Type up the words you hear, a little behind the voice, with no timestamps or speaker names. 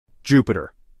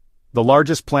Jupiter. The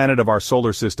largest planet of our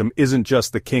solar system isn't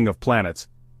just the king of planets.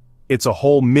 It's a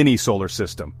whole mini-solar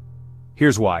system.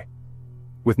 Here's why.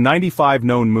 With 95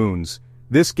 known moons,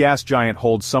 this gas giant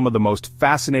holds some of the most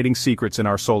fascinating secrets in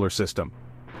our solar system.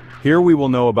 Here we will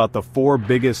know about the 4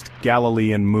 biggest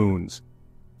Galilean moons.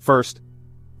 First,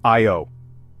 Io,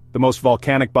 the most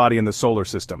volcanic body in the solar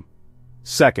system.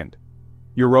 Second,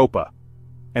 Europa,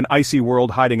 an icy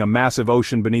world hiding a massive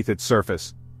ocean beneath its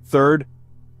surface. Third,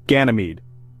 Ganymede,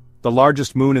 the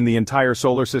largest moon in the entire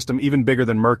solar system, even bigger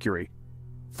than Mercury.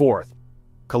 Fourth,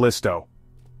 Callisto,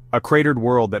 a cratered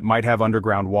world that might have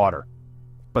underground water.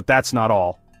 But that's not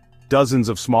all. Dozens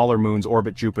of smaller moons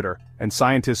orbit Jupiter, and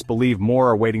scientists believe more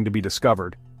are waiting to be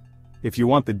discovered. If you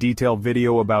want the detailed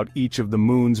video about each of the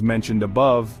moons mentioned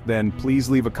above, then please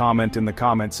leave a comment in the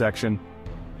comment section.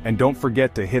 And don't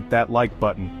forget to hit that like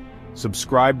button,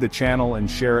 subscribe the channel and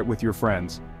share it with your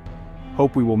friends.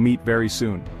 Hope we will meet very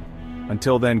soon.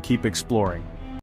 Until then, keep exploring.